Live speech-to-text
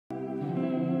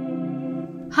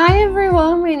Hi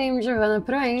everyone, my name is Giovanna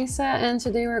Proença and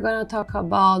today we're going to talk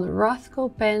about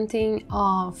ROTHKO painting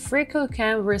of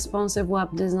freeCodeCamp responsive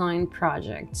web design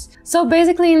projects. So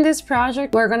basically in this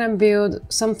project we're going to build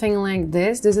something like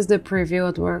this. This is the preview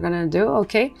what we're going to do,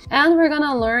 okay? And we're going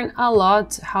to learn a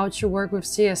lot how to work with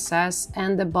CSS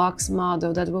and the box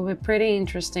model. That will be pretty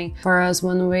interesting for us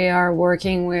when we are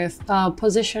working with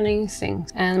positioning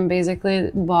things. And basically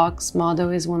box model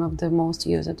is one of the most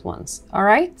used ones. All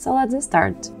right, so let's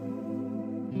start.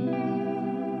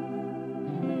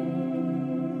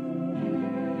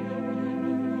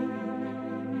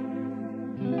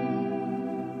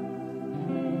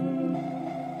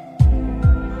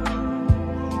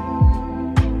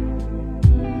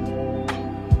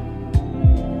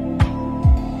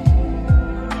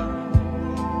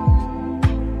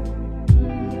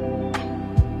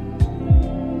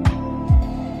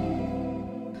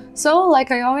 So, like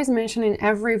I always mention in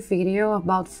every video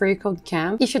about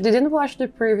freeCodeCamp, if you didn't watch the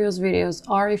previous videos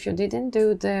or if you didn't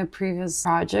do the previous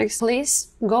projects, please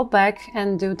go back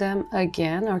and do them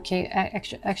again, okay?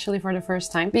 Actually for the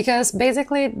first time, because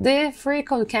basically the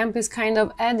freeCodeCamp is kind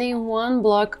of adding one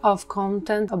block of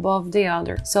content above the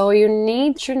other. So you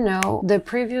need to know the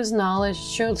previous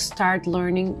knowledge to start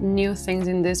learning new things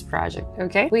in this project,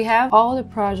 okay? We have all the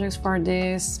projects for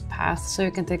this path, so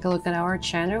you can take a look at our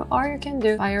channel or you can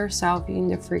do by yourself in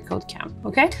the freeCodeCamp,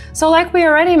 okay? So like we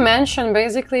already mentioned,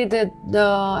 basically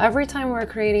every time we're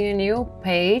creating a new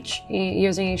page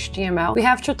using HTML, we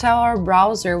have to tell our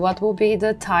browser what will be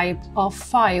the type of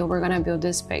file we're gonna build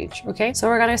this page, okay? So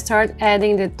we're gonna start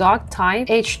adding the doc type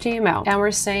HTML, and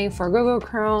we're saying for Google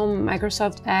Chrome,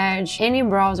 Microsoft Edge, any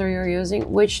browser you're using,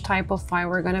 which type of file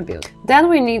we're gonna build. Then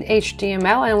we need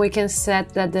HTML, and we can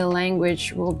set that the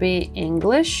language will be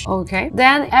English, okay?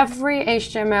 Then every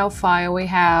HTML file we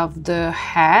have the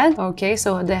head, okay?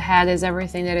 So the head is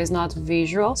everything that is not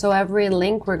visual. So every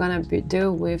link we're gonna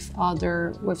do with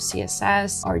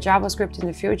CSS or JavaScript in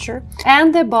the future.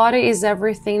 And the body is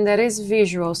everything that is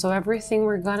visual. So everything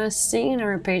we're gonna see in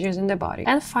our pages in the body.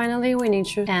 And finally, we need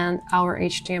to end our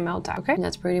HTML tag, okay?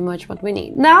 That's pretty much what we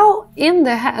need. Now in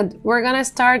the head, we're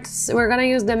gonna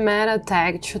use the meta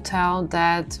tag to tell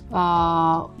that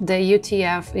the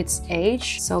UTF it's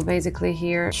age. So basically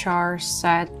here char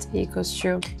set equals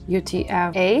to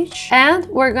UTF-H, and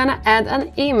we're gonna add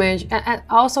an image, and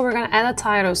also we're gonna add a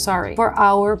title, sorry, for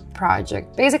our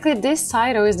project. Basically this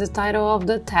title is the title of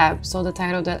the tab, so the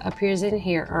title that appears in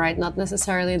here, all right? Not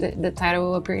necessarily the title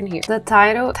will appear in here. The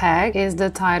title tag is the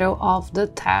title of the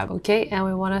tab, okay? And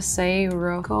we want to say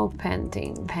ROTHKO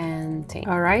painting,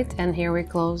 all right? And here we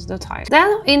close the title.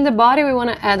 Then in the body we want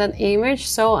to add an image.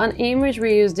 So an image,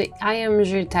 we use the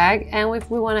img tag, and if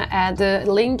we want to add the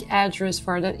link address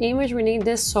for that image, we need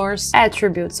this source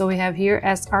attribute. So we have here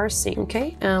src,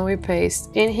 okay? And we paste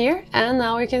in here, and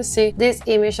now we can see this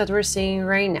image that we're seeing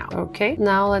right now, okay?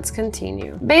 Now let's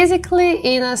continue. Basically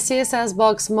in a CSS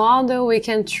box model, we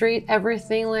can treat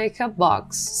everything like a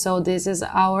box. So this is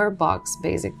our box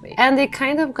basically, and it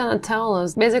kind of gonna tell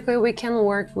us basically we can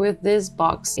work with this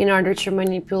box in order to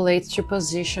manipulate, to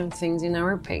position things in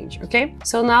our page, okay?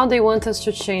 So now they want us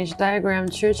to change diagram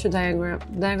 2 to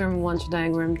diagram 1 to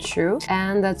diagram 2,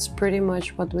 and that's pretty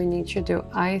much what we need to do,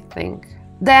 I think.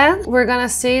 Then we're gonna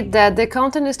see that the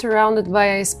content is surrounded by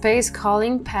a space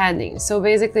calling padding. So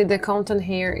basically the content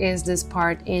here is this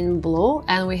part in blue,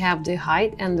 and we have the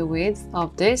height and the width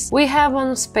of this. We have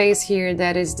one space here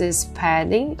that is this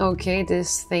padding, okay,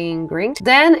 this thing in green.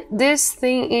 Then this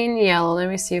thing in yellow, let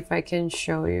me see if I can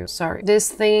show you, sorry. This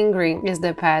thing in green is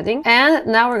the padding. And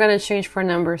now we're gonna change for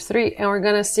number 3, and we're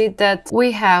gonna see that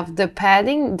we have the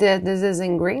padding, that this is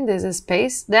in green, this is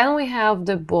space. Then we have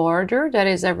the border, that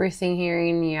is everything here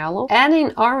in yellow, and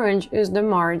in orange is the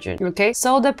margin, okay?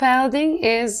 So the padding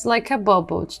is like a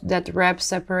bubble that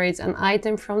separates an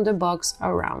item from the box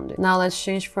around it. Now let's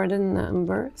change for the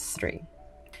number 3.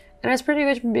 And it's pretty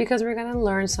good because we're gonna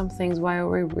learn some things while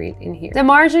we read in here. The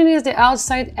margin is the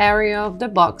outside area of the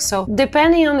box. So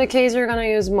depending on the case, you're gonna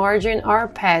use margin or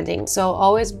padding. So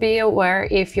always be aware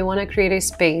if you wanna create a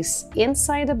space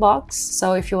inside the box.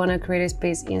 So if you wanna create a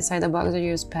space inside the box, you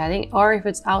use padding, or if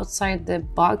it's outside the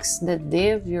box, the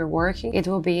div you're working, it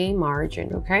will be a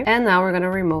margin, okay? And now we're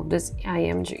gonna remove this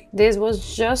img. This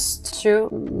was just to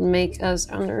make us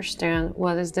understand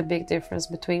what is the big difference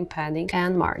between padding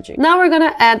and margin. Now we're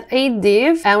gonna add a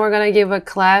div and we're gonna give a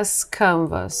class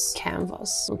canvas,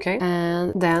 okay?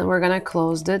 And then we're gonna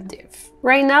close the div.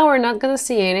 Right now, we're not gonna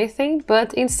see anything,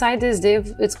 but inside this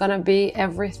div, it's gonna be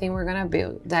everything we're gonna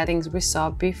build, that things we saw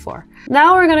before.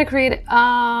 Now we're gonna create,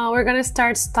 we're gonna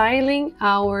start styling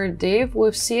our div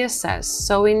with CSS.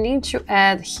 So we need to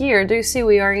add here, do you see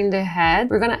we are in the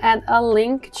head? We're gonna add a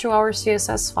link to our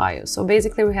CSS file. So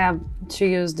basically we have to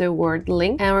use the word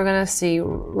link and we're gonna see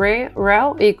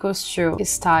rel equals to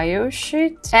style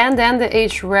sheet, and then the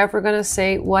href, we're gonna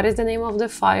say what is the name of the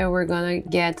file we're gonna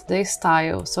get the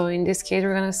style. So in this case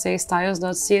we're gonna say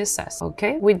styles.css.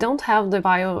 okay, we don't have the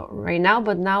file right now,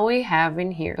 but now we have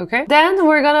in here. Okay, then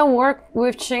we're gonna work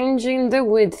with changing the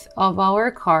width of our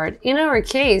card. In our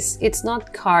case, it's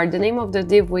not card, the name of the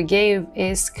div we gave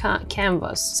is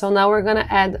canvas. So now we're gonna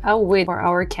add a width for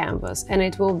our canvas, and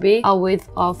it will be a width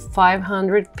of 500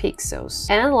 pixels.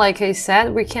 And like I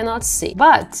said, we cannot see,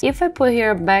 but if I put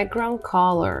here a background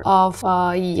color of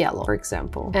yellow, for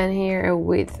example, and here a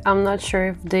width, I'm not sure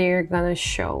if they're gonna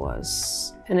show us.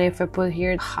 And if I put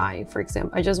here high, for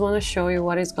example, I just want to show you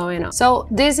what is going on. So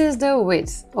this is the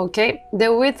width, okay?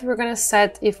 The width we're gonna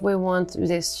set if we want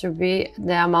this to be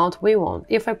the amount we want.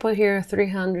 If I put here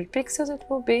 300 pixels, it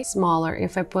will be smaller.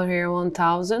 If I put here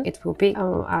 1000, it will be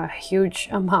a huge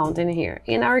amount in here.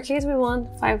 In our case, we want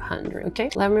 500, okay?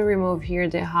 Let me remove here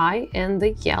the high and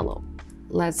the yellow.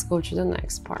 Let's go to the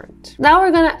next part. Now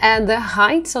we're gonna add the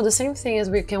height. So the same thing as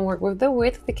we can work with the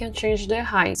width, we can change the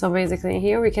height. So basically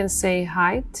here we can say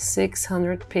height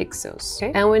 600 pixels.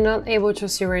 Okay, and we're not able to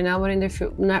see right now, but in the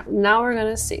future, now we're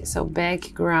gonna see. So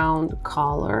background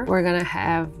color, we're gonna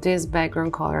have this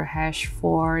background color hash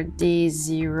for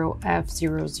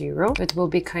D0F00. It will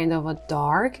be kind of a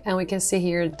dark, and we can see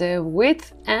here the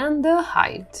width and the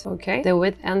height. Okay, the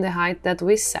width and the height that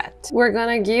we set. We're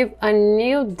gonna give a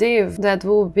new div that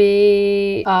will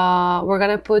be we're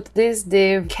gonna put this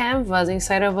div canvas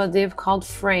inside of a div called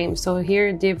frame. So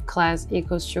here div class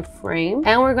equals to frame,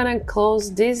 and we're gonna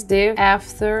close this div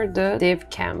after the div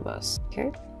canvas.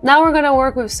 Okay, now we're gonna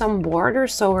work with some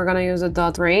borders. So we're gonna use a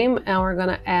dot frame and we're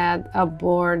gonna add a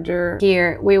border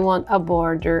here. We want a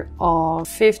border of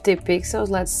 50 pixels.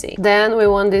 Let's see. Then we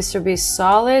want this to be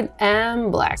solid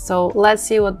and black. So let's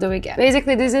see what do we get.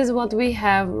 Basically, this is what we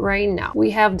have right now. We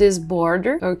have this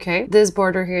border, okay? This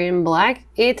border here in black.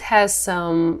 It has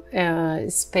some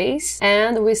space,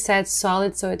 and we set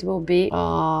solid, so it will be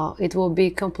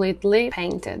completely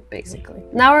painted, basically.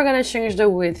 Now we're gonna change the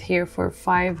width here for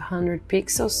 500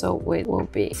 pixels. So width will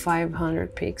be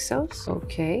 500 pixels.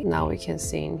 Okay, now we can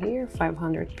see in here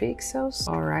 500 pixels.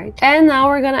 All right, and now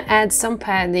we're gonna add some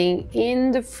padding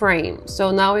in the frame. So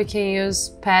now we can use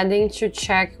padding to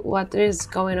check what is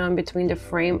going on between the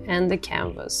frame and the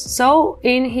canvas. So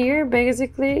in here,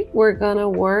 basically, we're gonna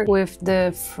work with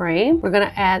the frame. We're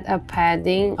gonna add a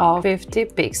padding of 50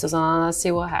 pixels, and let's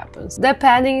see what happens. The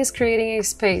padding is creating a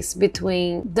space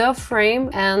between the frame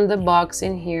and the box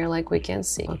in here, like we can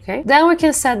see. Okay, then we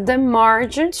can set the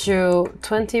margin to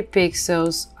 20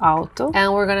 pixels auto,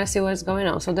 and we're gonna see what's going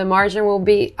on. So the margin will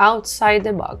be outside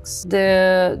the box.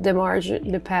 The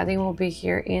margin, the padding will be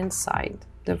here inside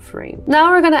the frame.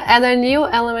 Now we're gonna add a new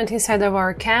element inside of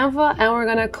our Canva, and we're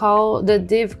gonna call the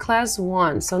div class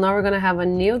 1. So now we're gonna have a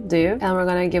new div, and we're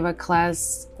gonna give a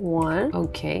class 1.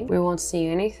 Okay, we won't see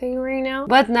anything right now,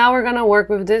 but now we're gonna work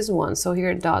with this one. So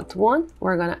here dot 1,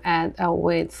 we're gonna add a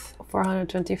width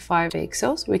 425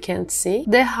 pixels. We can't see.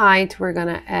 The height we're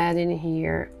gonna add in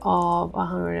here of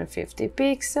 150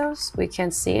 pixels. We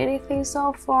can't see anything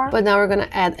so far, but now we're gonna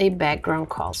add a background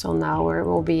color. So now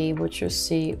we'll be able to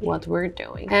see what we're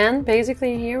doing. And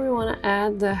basically here we wanna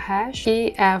add the hash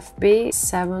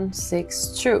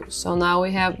EFB762. So now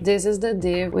we have, this is the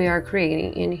div we are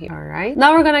creating in here. All right.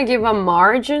 Now we're gonna give a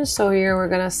margin. So here we're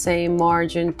gonna say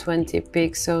margin 20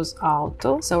 pixels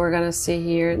auto. So we're gonna see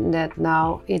here that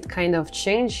now it kind of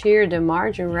change here the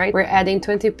margin, right? We're adding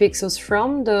 20 pixels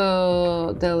from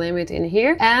the limit in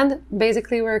here, and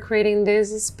basically we're creating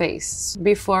this space.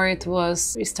 Before it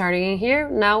was starting in here,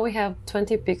 now we have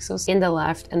 20 pixels in the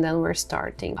left, and then we're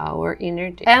starting our inner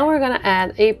div. And we're gonna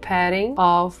add a padding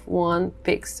of 1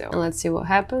 pixel, and let's see what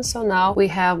happens. So now we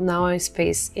have a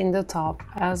space in the top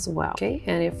as well. Okay,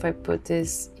 and if I put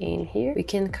this in here, we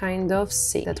can kind of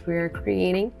see that we are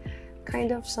creating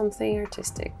kind of something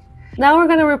artistic. Now we're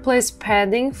gonna replace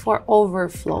padding for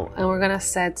overflow and we're gonna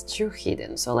set to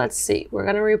hidden. So let's see, we're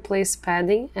gonna replace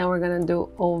padding and we're gonna do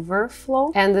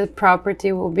overflow and the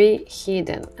property will be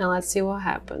hidden, and let's see what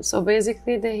happens. So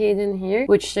basically the hidden here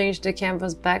would change the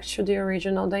canvas back to the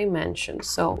original dimension.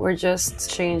 So we're just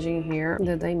changing here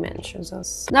the dimensions.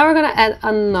 Now we're gonna add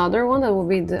another one that will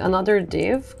be another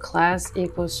div, class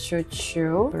equals to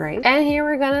 2, right? And here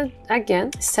we're gonna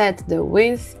again set the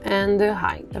width and the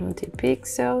height, 70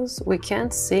 pixels. We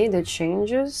can't see the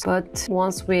changes, but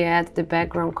once we add the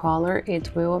background color, it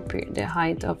will appear. The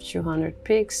height of 200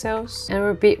 pixels, and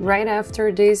we'll be right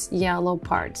after this yellow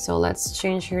part. So let's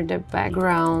change here the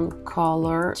background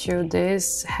color to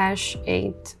this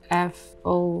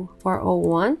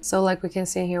 #8F0401. So like we can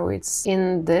see here, it's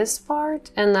in this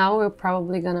part, and now we're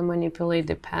probably gonna manipulate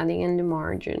the padding and the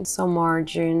margin. So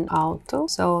margin auto.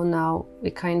 So now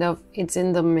it's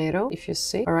in the middle, if you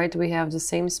see. All right, we have the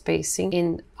same spacing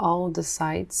in all the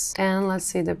sides. And let's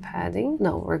see the padding.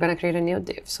 No, we're gonna create a new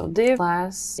div. So div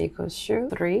class equals to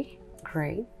 3.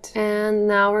 Great. And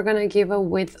now we're gonna give a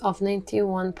width of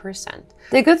 91%.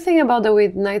 The good thing about the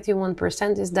width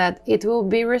 91% is that it will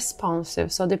be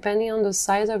responsive. So depending on the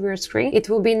size of your screen, it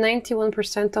will be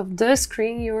 91% of the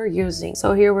screen you're using.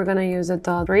 So here we're gonna use a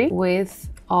 .3 width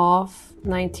of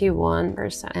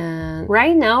 91%. And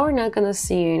right now we're not gonna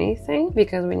see anything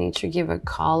because we need to give a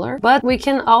color, but we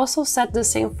can also set the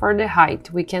same for the height.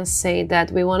 We can say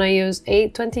that we want to use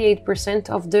 28%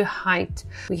 of the height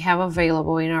we have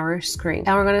available in our screen.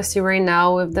 And we're gonna see right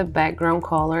now with the background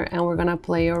color, and we're gonna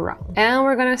play around. And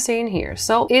we're gonna see in here.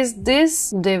 So is this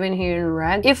div in here in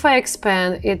red? If I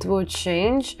expand, it will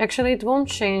change. Actually, it won't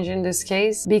change in this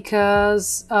case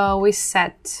because we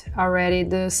set already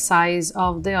the size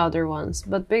of the other ones.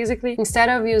 But basically, instead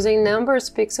of using numbers,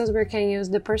 pixels, we can use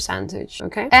the percentage,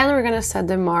 okay? And we're gonna set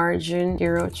the margin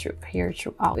here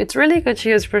to out. It's really good to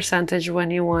use percentage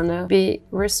when you wanna be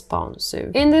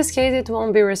responsive. In this case, it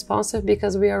won't be responsive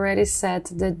because we already set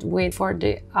the width for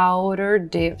the outer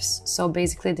divs. So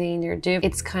basically, the inner div,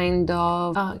 it's kind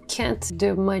of can't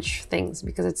do much things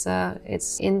because it's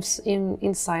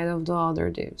inside of the other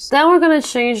divs. Then we're gonna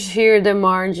change here the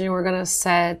margin. We're gonna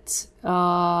set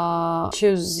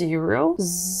to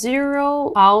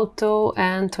 0 auto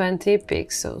and 20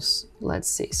 pixels. Let's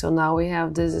see. So now we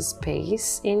have this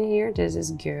space in here. This is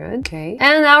good. Okay.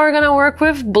 And now we're gonna work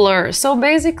with blur. So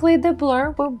basically the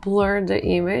blur will blur the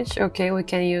image. Okay, we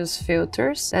can use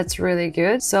filters. That's really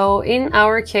good. So in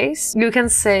our case, you can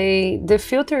say the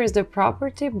filter is the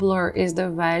property, blur is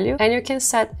the value, and you can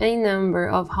set a number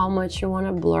of how much you want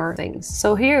to blur things.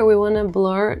 So here we want to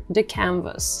blur the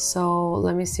canvas. So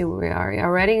let me see where we are. We're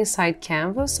already inside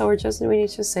canvas. So we need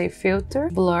to say filter,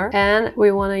 blur, and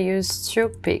we want to use 2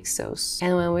 pixels.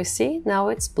 And when we see, now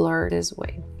it's blurred this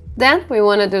way. Then we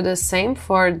want to do the same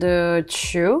for the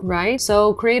 2, right?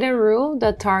 So create a rule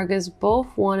that targets both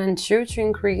 1 and 2 to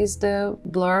increase the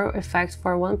blur effect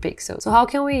for 1 pixel. So how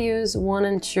can we use 1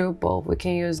 and 2 both? We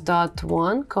can use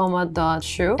 .1,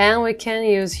 .2, and we can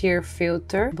use here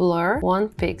filter, blur, 1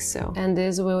 pixel. And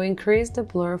this will increase the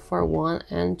blur for 1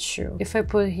 and 2. If I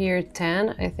put here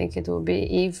 10, I think it will be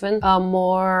even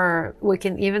more, we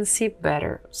can even see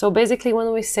better. So basically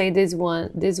when we say this way,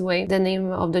 the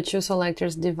name of the 2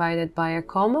 selectors divided by a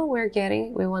comma, we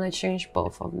want to change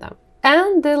both of them.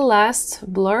 And the last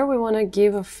blur, we want to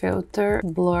give a filter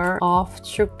blur of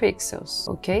 2 pixels,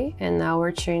 okay? And now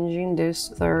we're changing this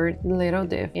third little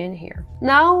div in here.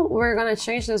 Now we're gonna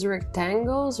change those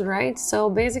rectangles, right?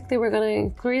 So basically we're gonna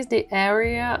increase the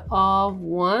area of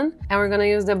 1 and we're gonna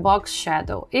use the box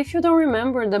shadow. If you don't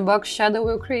remember, the box shadow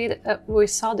will create, we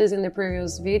saw this in the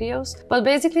previous videos, but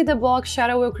basically the box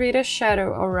shadow will create a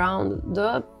shadow around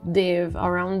the div,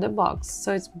 around the box.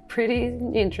 So it's pretty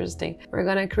interesting. We're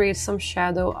gonna create some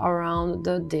shadow around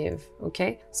the div,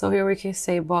 okay? So here we can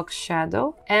say box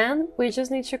shadow, and we just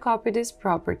need to copy these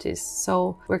properties.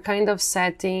 So we're kind of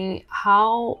setting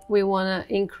how we want to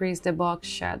increase the box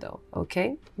shadow,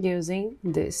 okay? Using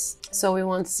this. So we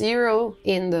want 0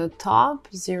 in the top,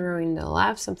 0 in the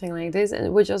left, something like this,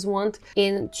 and we just want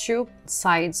in 2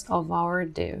 sides of our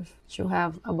div to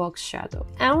have a box shadow.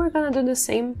 And we're gonna do the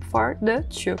same for the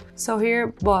 2. So here,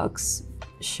 box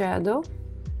shadow.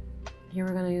 Here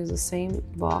we're gonna use the same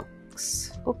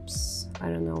box. Oops, I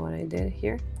don't know what I did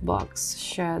here. Box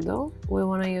shadow. We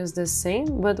wanna use the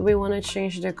same, but we wanna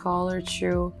change the color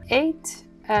to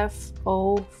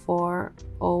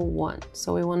 8F0401.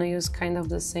 So we wanna use kind of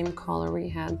the same color we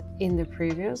had in the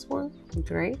previous one.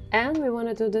 Great. And we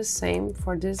wanna do the same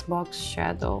for this box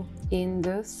shadow in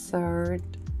the third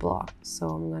block. So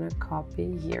I'm gonna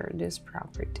copy here these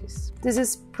properties. This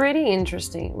is pretty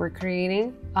interesting. We're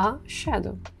creating a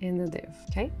shadow in the div,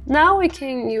 okay? Now we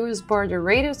can use border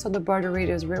radius, so the border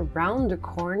radius will round the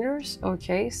corners,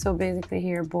 okay? So basically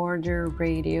here, border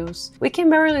radius. We can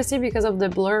barely see because of the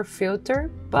blur filter,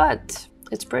 but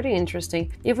it's pretty interesting.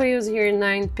 If we use here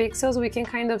 9 pixels, we can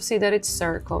kind of see that it's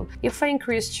circled. If I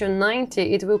increase to 90,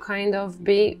 it will kind of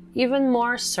be even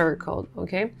more circled,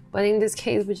 okay? But in this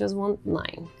case, we just want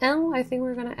 9. And I think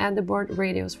we're gonna add the border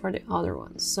radius for the other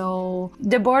one. So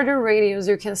the border radius,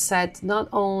 you can set not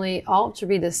only all to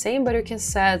be the same, but you can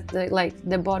set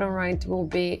the bottom right will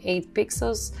be 8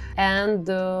 pixels and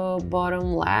the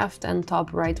bottom left and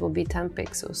top right will be 10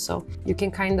 pixels. So you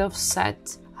can kind of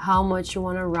set how much you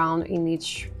want to round in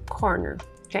each corner,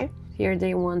 okay? Here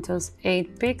they want us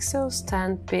 8 pixels,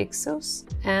 10 pixels,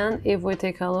 and if we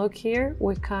take a look here,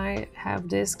 we have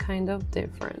this kind of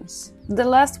difference. The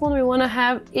last one, we want to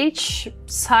have each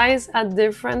size a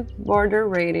different border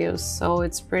radius, so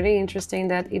it's pretty interesting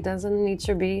that it doesn't need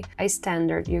to be a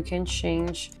standard. You can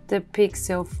change the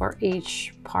pixel for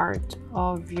each part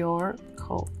of your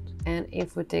code. And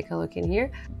if we take a look in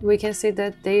here, we can see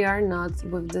that they are not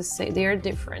with the same, they are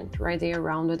different, right? They are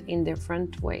rounded in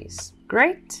different ways.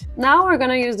 Great. Now we're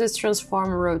gonna use this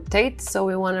transform rotate. So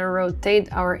we wanna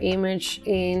rotate our image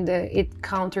in it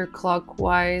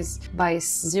counterclockwise by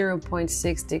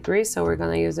 0.6 degrees. So we're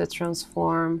gonna use the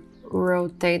transform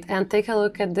rotate and take a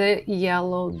look at the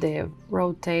yellow div.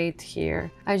 Rotate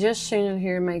here. I just changed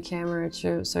here my camera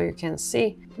too so you can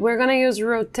see. We're gonna use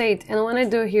rotate, and when I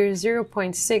do here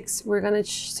 0.6, we're gonna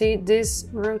see this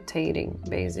rotating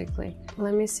basically.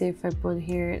 Let me see if I put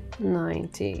here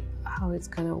 90, how it's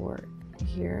gonna work.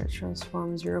 Here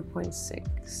transform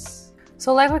 0.6.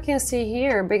 So like we can see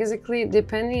here, basically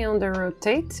depending on the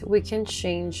rotate, we can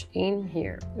change in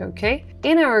here, okay?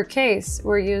 In our case,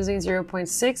 we're using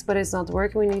 0.6, but it's not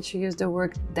working. We need to use the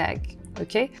word DAG,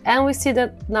 okay? And we see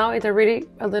that now it's already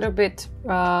a little bit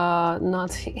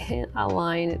not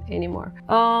aligned anymore.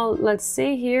 Let's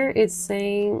see here, it's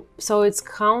saying, so it's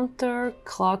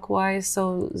counterclockwise,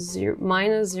 so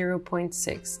minus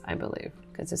 0.6, I believe.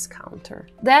 Because it's counter.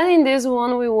 Then in this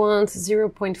one we want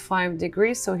 0.5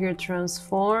 degrees, so here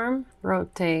transform,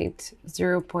 rotate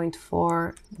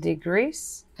 0.4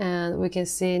 degrees, and we can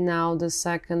see now the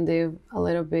second div a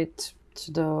little bit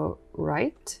to the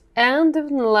right. And the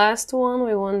last one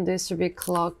we want this to be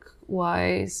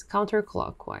clockwise,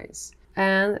 counterclockwise,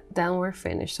 and then we're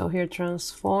finished. So here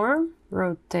transform,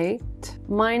 rotate,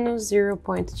 minus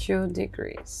 0.2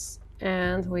 degrees.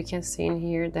 And we can see in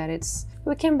here that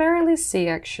we can barely see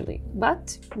actually,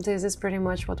 but this is pretty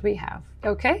much what we have,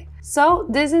 okay? So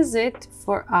this is it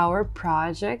for our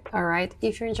project, all right?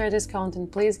 If you enjoyed this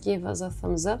content, please give us a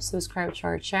thumbs up, subscribe to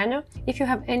our channel. If you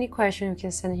have any question, you can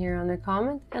send here on the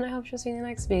comment, and I hope to see you in the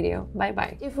next video.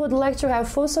 Bye-bye. If you would like to have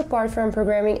full support from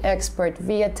programming expert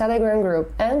via Telegram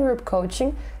group and group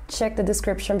coaching, check the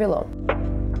description below.